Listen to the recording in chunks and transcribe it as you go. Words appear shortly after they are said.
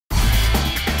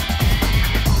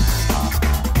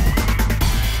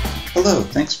Hello,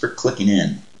 thanks for clicking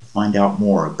in to find out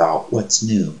more about what's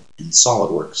new in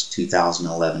SolidWorks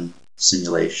 2011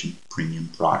 Simulation Premium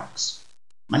products.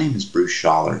 My name is Bruce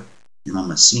Schaller, and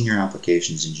I'm a Senior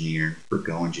Applications Engineer for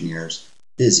GoEngineer's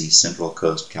busy Central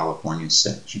Coast California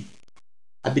section.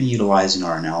 I've been utilizing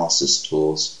our analysis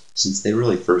tools since they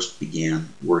really first began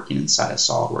working inside of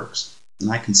SolidWorks,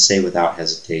 and I can say without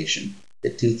hesitation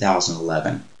that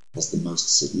 2011 was the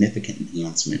most significant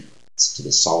enhancement to the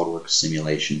SolidWorks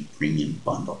Simulation Premium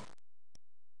Bundle.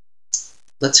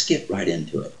 Let's get right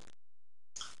into it.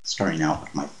 Starting out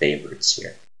with my favorites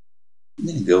here. I'm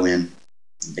going to go in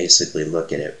and basically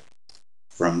look at it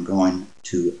from going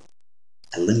to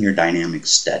a linear dynamics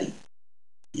study.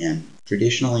 And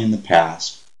traditionally in the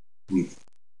past, we've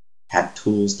had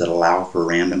tools that allow for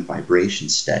random vibration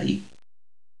study,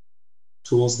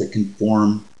 tools that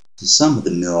conform to some of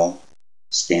the mill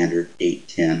standard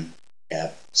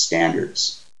 810F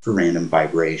standards for random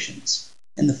vibrations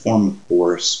in the form of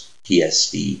force,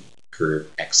 PSD, curve,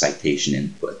 excitation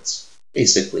inputs,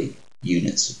 basically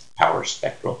units of power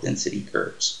spectral density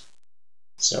curves.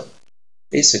 So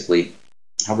basically,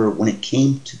 however, when it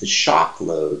came to the shock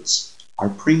loads, our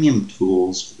premium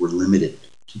tools were limited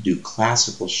to do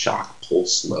classical shock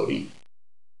pulse loading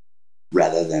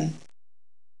rather than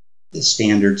the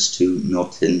standards to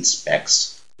Milton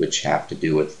specs, which have to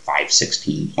do with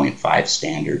 516.5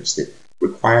 standards that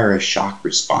require a shock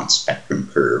response spectrum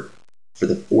curve for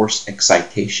the force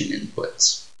excitation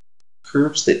inputs.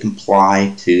 Curves that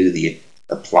comply to the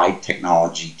Applied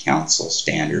Technology Council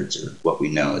standards, or what we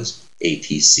know as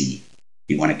ATC. If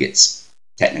you want to get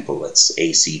technical, it's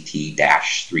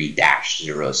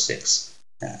ACT-3-06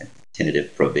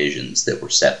 tentative provisions that were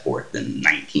set forth in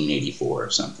 1984 or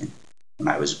something when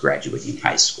I was graduating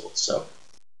high school. So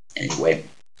anyway,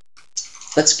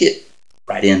 let's get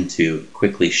right into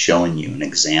quickly showing you an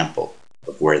example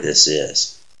of where this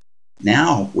is.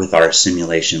 Now, with our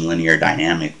simulation linear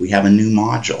dynamic, we have a new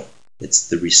module. It's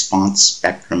the response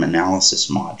spectrum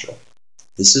analysis module.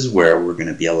 This is where we're going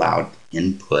to be allowed to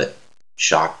input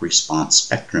shock response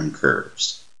spectrum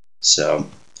curves. So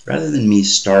rather than me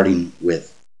starting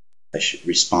with a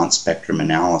response spectrum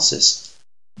analysis,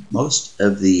 most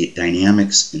of the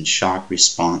dynamics and shock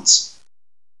response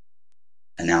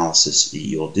analysis that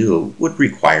you'll do would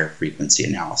require frequency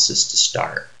analysis to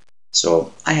start.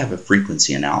 So I have a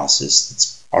frequency analysis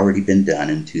that's already been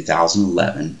done in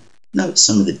 2011. Note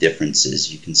some of the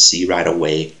differences. You can see right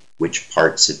away which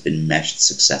parts have been meshed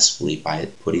successfully by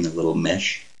putting a little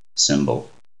mesh symbol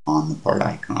on the part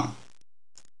icon.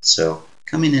 So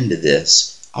coming into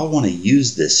this, I'll want to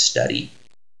use this study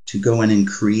to go in and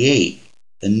create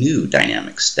a new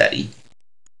dynamic study.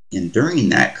 And during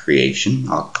that creation,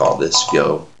 I'll call this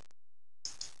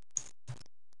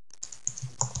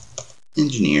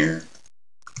GoEngineer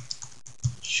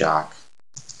shock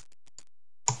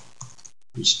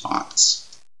response.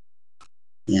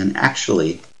 And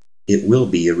actually, it will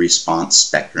be a response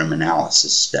spectrum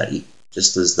analysis study,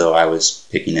 just as though I was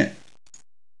picking it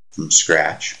from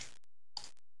scratch.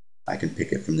 I can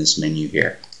pick it from this menu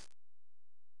here.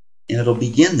 And it'll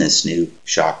begin this new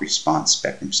shock response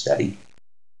spectrum study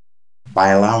by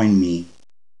allowing me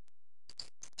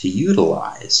to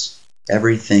utilize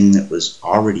everything that was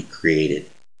already created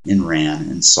and ran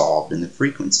and solved in the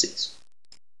frequencies.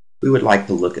 We would like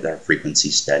to look at our frequency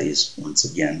studies once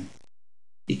again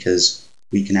because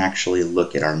we can actually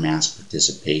look at our mass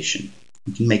participation.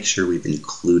 We can make sure we've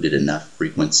included enough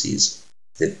frequencies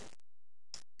that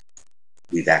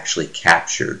we've actually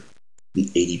captured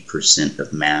 80%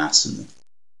 of mass in the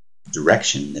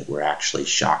direction that we're actually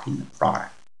shocking the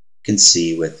product. You can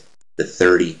see with the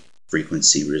 30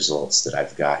 frequency results that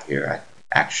I've got here, I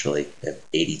actually have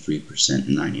 83%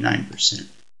 and 99%.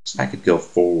 So I could go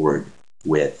forward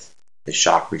with the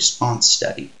shock response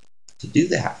study. To do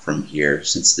that from here,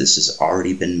 since this has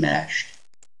already been meshed,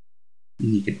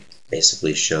 and you could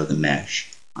basically show the mesh.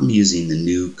 I'm using the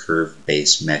new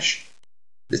curve-based mesh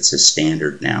that's a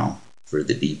standard now for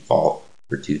the default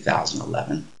for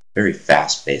 2011. Very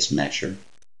fast-paced mesher.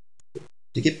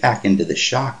 To get back into the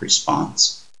shock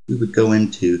response, we would go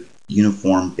into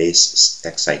uniform base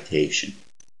excitation.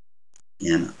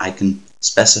 And I can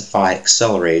specify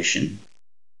acceleration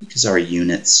because our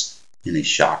units in a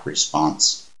shock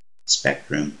response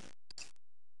spectrum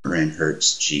are in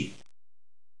Hertz G.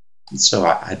 And so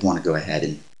I'd want to go ahead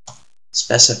and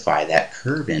specify that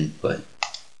curve input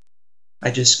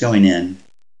by just going in,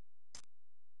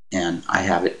 and I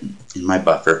have it in my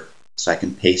buffer so I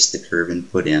can paste the curve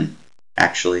input in.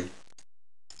 Actually,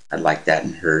 I'd like that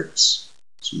in Hertz,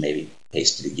 so maybe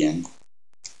paste it again.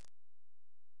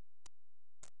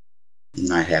 And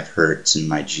I have Hertz and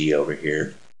my G over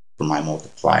here for my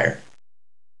multiplier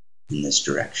in this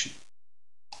direction.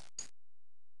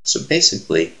 So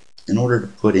basically, in order to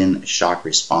put in a shock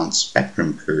response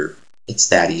spectrum curve, it's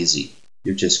that easy.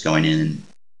 You're just going in and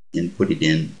input it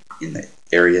in the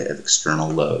area of external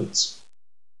loads.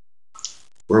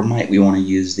 Where might we want to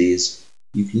use these?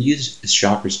 You can use a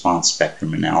shock response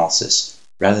spectrum analysis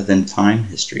rather than time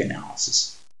history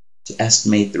analysis to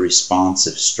estimate the response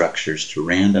of structures to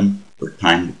random or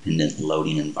time-dependent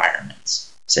loading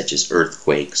environments, such as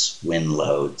earthquakes, wind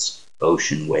loads,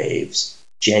 ocean waves,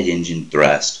 jet engine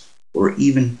thrust, or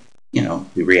even,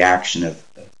 the reaction of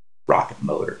a rocket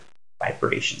motor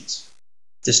vibrations,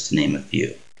 just to name a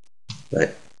few.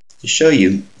 But to show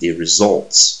you the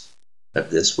results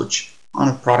of this, which on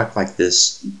a product like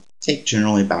this take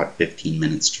generally about 15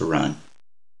 minutes to run.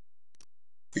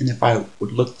 And if I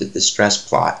would look at the stress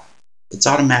plot, it's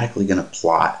automatically going to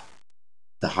plot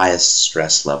the highest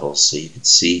stress levels, so you can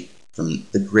see from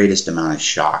the greatest amount of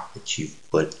shock that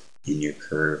you've put in your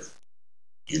curve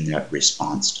in that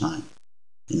response time.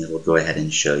 And it will go ahead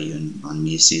and show you on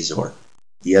Mises or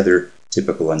the other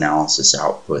typical analysis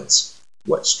outputs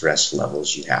what stress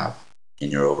levels you have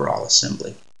in your overall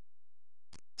assembly.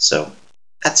 So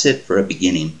that's it for a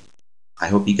beginning. I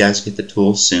hope you guys get the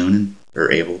tools soon and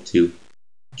are able to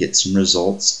get some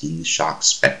results in the shock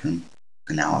spectrum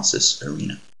analysis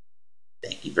arena.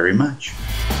 Thank you very much.